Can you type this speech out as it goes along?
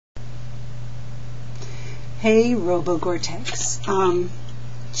Hey, Robo Gore-Tex.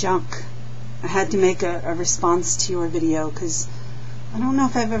 Junk. I had to make a response to your video because I don't know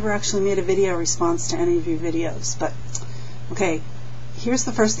if I've ever actually made a video response to any of your videos, but okay, here's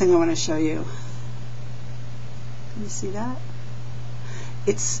the first thing I want to show you. Can you see that?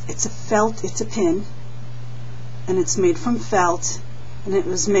 It's a felt, it's a pin, and it's made from felt, and it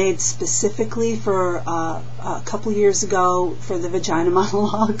was made specifically for a couple years ago for the vagina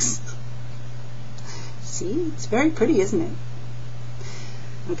monologues. See, it's very pretty, isn't it?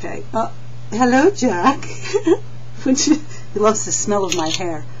 Okay. Hello, Jack. He loves the smell of my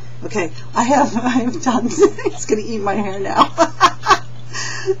hair. Okay, I have done. He's gonna eat my hair now.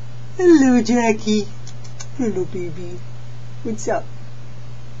 Hello, Jackie. Hello, baby. What's up?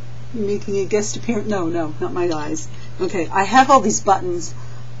 You making a guest appearance? No, not my eyes. Okay, I have all these buttons.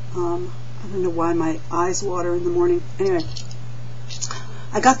 I don't know why my eyes water in the morning. Anyway,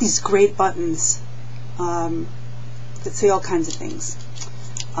 I got these great buttons that say all kinds of things.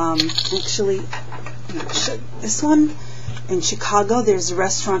 Actually, I'm going to show you this one. In Chicago, there's a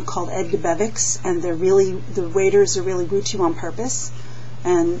restaurant called Ed DeBevick's, and the waiters are really rude to you on purpose.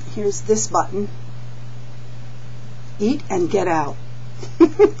 And here's this button: eat and get out.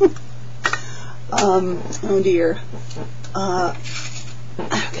 Oh dear.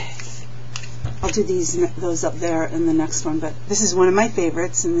 Okay, I'll do those up there in the next one. But this is one of my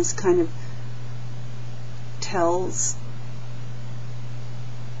favorites, and this kind of tells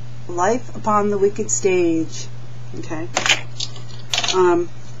life upon the wicked stage. Okay.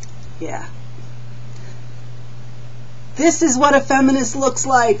 Yeah. This is what a feminist looks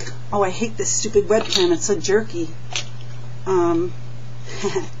like. Oh, I hate this stupid webcam. It's so jerky. You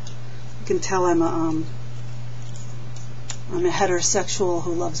can tell I'm a heterosexual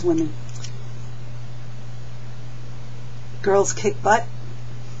who loves women. Girls kick butt.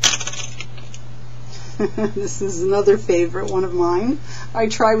 This is another favorite one of mine. I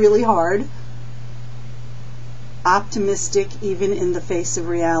try really hard. Optimistic even in the face of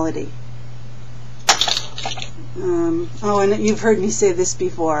reality. Oh, and you've heard me say this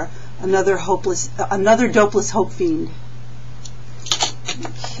before. Another dopeless hope fiend.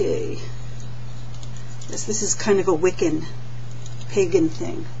 Okay. This is kind of a Wiccan, pagan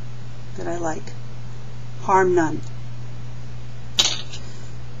thing that I like. Harm none.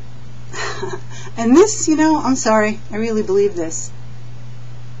 And this, I'm sorry, I really believe this.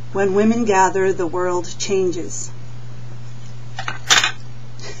 When women gather, the world changes.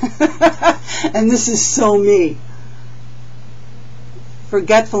 And this is so me.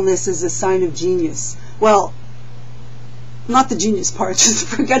 Forgetfulness is a sign of genius. Well, not the genius part, just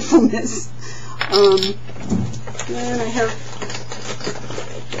forgetfulness. And I have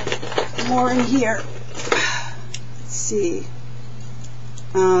more in here. Let's see.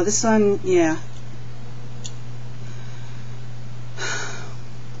 This one, yeah.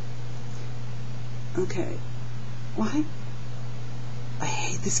 Okay. Why? I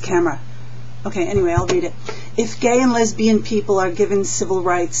hate this camera. Okay, anyway, I'll read it. If gay and lesbian people are given civil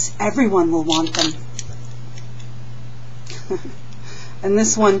rights, everyone will want them. And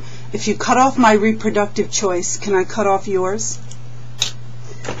this one, if you cut off my reproductive choice, can I cut off yours?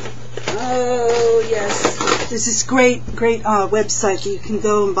 Oh, yes. There's this great website that you can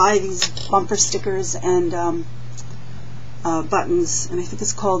go and buy these bumper stickers and buttons, and I think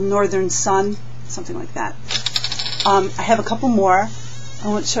it's called Northern Sun, something like that. I have a couple more. I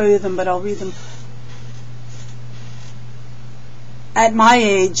won't show you them, but I'll read them. At my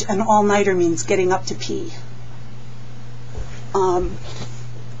age, an all-nighter means getting up to pee.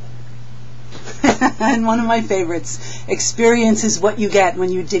 And one of my favorites, experience is what you get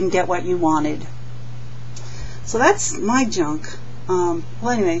when you didn't get what you wanted. So that's my junk. Well,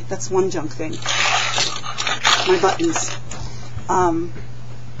 anyway, that's one junk thing. My buttons.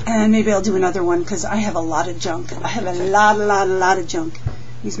 And maybe I'll do another one because I have a lot of junk. I have a lot of junk.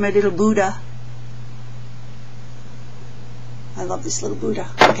 Here's my little Buddha. I love this little Buddha.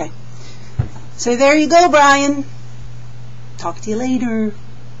 Okay. So there you go, Brian. Talk to you later.